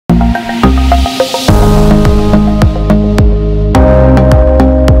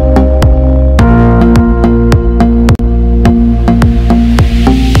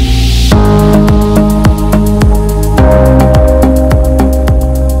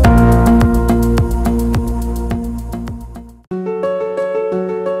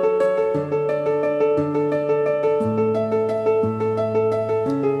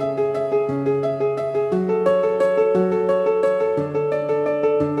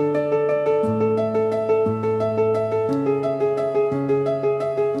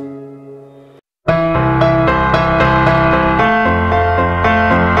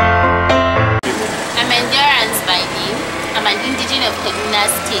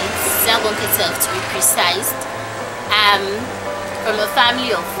Zagon Ketef to be precise. I'm from a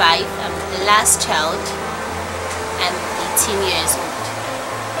family of 5. I'm the last child. I'm 18 years old.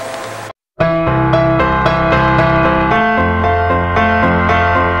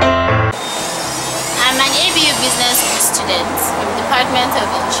 I'm an ABU business student from the Department of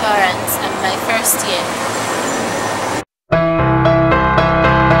Insurance. I'm my first year.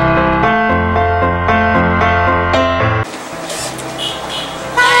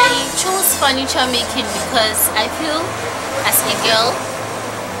 Furniture making because I feel as a girl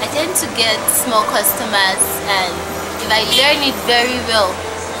I tend to get small customers, and if I learn it very well,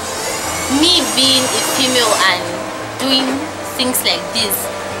 me being a female and doing things like this,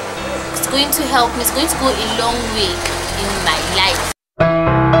 it's going to help me, it's going to go a long way in my life.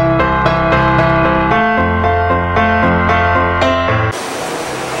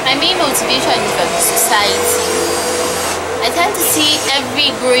 My main motivation is from the society. I tend to see every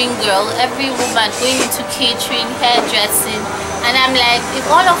growing girl, every woman going into catering, hairdressing, and I'm like, if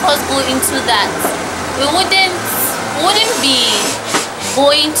all of us go into that, we wouldn't be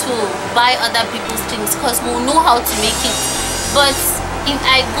going to buy other people's things because we'll know how to make it. But if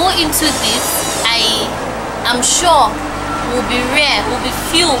I go into this, I'm sure we'll be rare, we'll be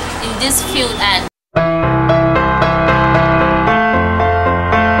few in this field, and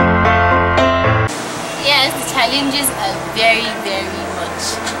challenges are very much.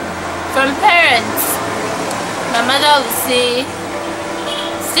 From parents, my mother would say,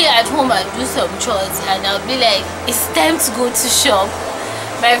 stay at home and do some chores, and I'll be like, it's time to go to shop.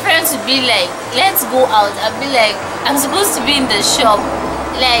 My friends would be like, let's go out. I'll be like, I'm supposed to be in the shop.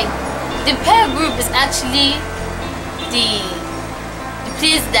 Like, the peer group is actually the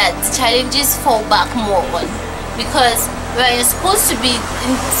place that the challenges fall back more on, because when you're supposed to be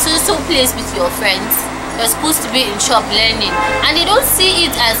in so place with your friends, you're supposed to be in shop learning, and they don't see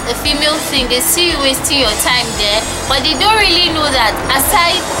it as a female thing. They see you wasting your time there, but they don't really know that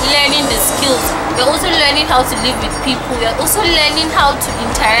aside learning the skills, you're also learning how to live with people, you're also learning how to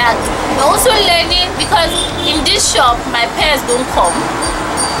interact, you're also learning, because in this shop my peers don't come,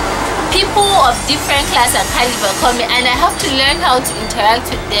 people of different class and caliber come in, and I have to learn how to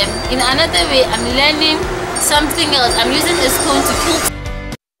interact with them. In another way, I'm learning something else. I'm using a stone to kill.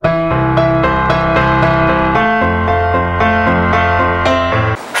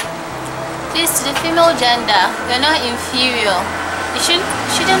 To the female gender, you're not inferior. You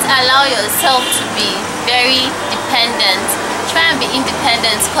shouldn't allow yourself to be very dependent. Try and be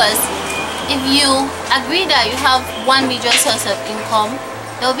independent, because if you agree that you have one major source of income,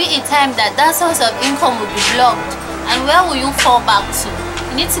 there will be a time that source of income will be blocked, and where will you fall back to?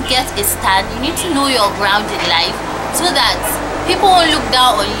 You need to get a stand. You need to know your ground in life so that people won't look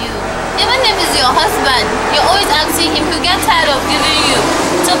down on you. Even if it's your husband, you're always asking him, he'll get tired of giving you.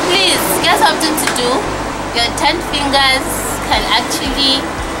 So please, get something to do. Your 10 fingers can actually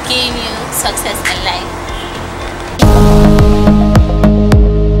gain you success in life.